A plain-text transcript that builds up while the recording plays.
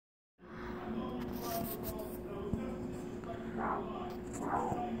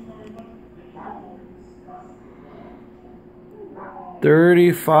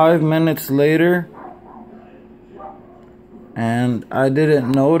"35 minutes later, and I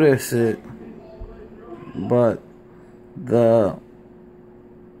didn't notice it, but the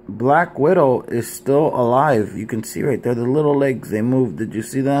black widow is still alive. You can see right there the little legs, they moved. Did you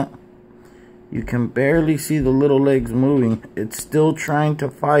see that? You can barely see the little legs moving. It's still trying to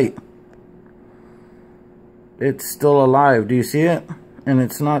fight. It's still alive. Do you see it? And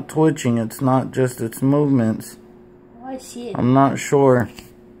it's not twitching. It's not just its movements. Oh, I see it. I'm not sure,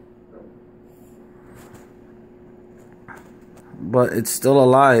 but it's still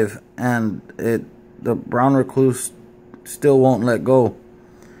alive, and the brown recluse still won't let go.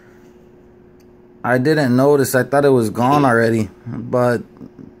 I didn't notice. I thought it was gone already, but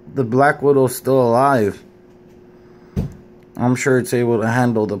the black widow's still alive. I'm sure it's able to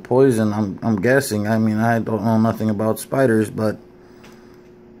handle the poison. I'm guessing. I mean, I don't know nothing about spiders, but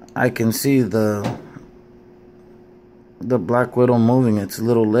I can see the black widow moving its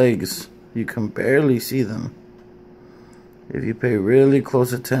little legs. You can barely see them. If you pay really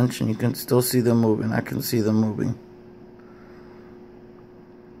close attention, you can still see them moving. I can see them moving.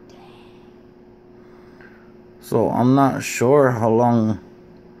 So I'm not sure how long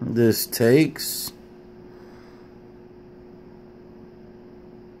this takes.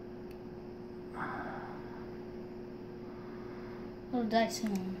 It'll die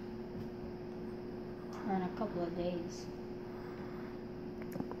soon. Or in a couple of days.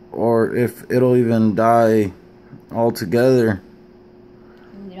 Or if it'll even die altogether.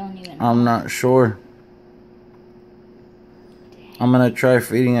 We don't even know. I'm not sure. I'm gonna try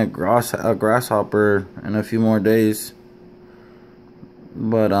feeding a grasshopper in a few more days.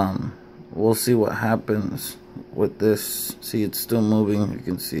 But we'll see what happens with this. See, it's still moving. You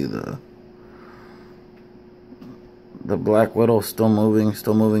can see the black widow still moving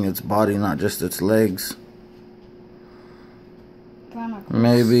its body, not just its legs.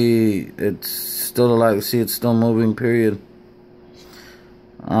 Maybe it's still alive. See, it's still moving, period.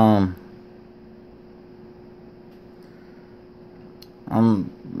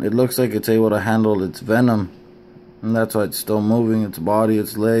 It looks like it's able to handle its venom, and that's why it's still moving. Its body,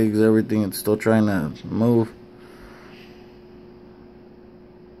 its legs, everything, it's still trying to move.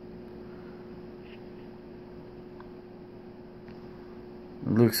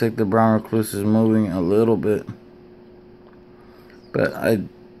 It looks like the brown recluse is moving a little bit, but I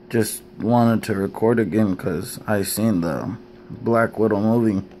just wanted to record again because I seen the black widow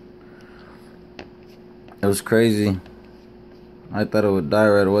moving. It was crazy. I thought it would die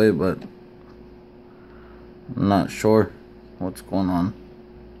right away, but I'm not sure what's going on.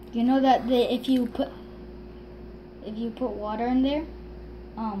 You know that if you put water in there,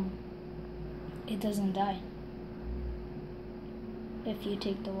 it doesn't die. If you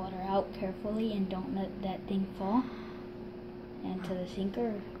take the water out carefully and don't let that thing fall into the sink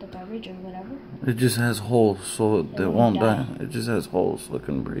or the garbage or whatever. It just has holes, so it won't die. It just has holes so it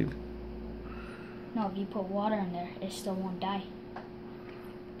can breathe. No, if you put water in there, it still won't die.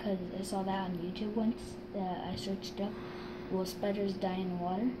 Because I saw that on YouTube once. I searched up, will spiders die in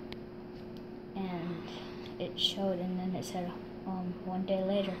water? And it showed, and then it said 1 day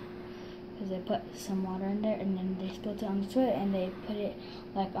later. Because they put some water in there, and then they spilled it on the toilet, and they put it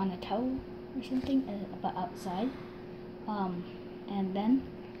like on a towel or something, but outside. And then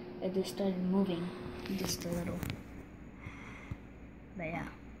it just started moving, just a little. But yeah.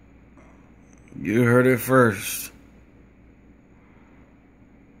 You heard it first.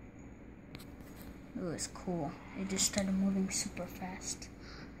 It was cool. It just started moving super fast.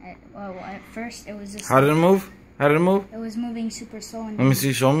 At first it was just. How did it move? How did it move? It was moving super slow. And let me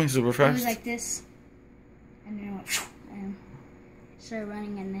see. Show me super fast. It was like this, and then it went and started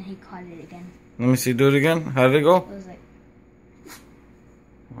running, and then he caught it again. Let me see. Do it again. How did it go? It was like.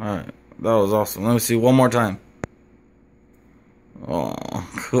 All right, that was awesome. Let me see one more time. Oh,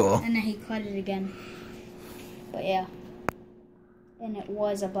 cool. And then he caught it again. But yeah. And it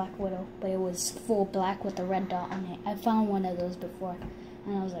was a black widow, but it was full black with a red dot on it. I found one of those before,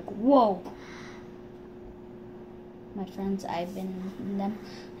 and I was like, whoa. My friends, I've been in them,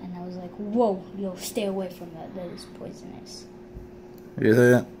 and I was like, whoa, yo, stay away from that. That is poisonous. You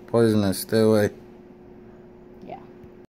hear that? Poisonous, stay away.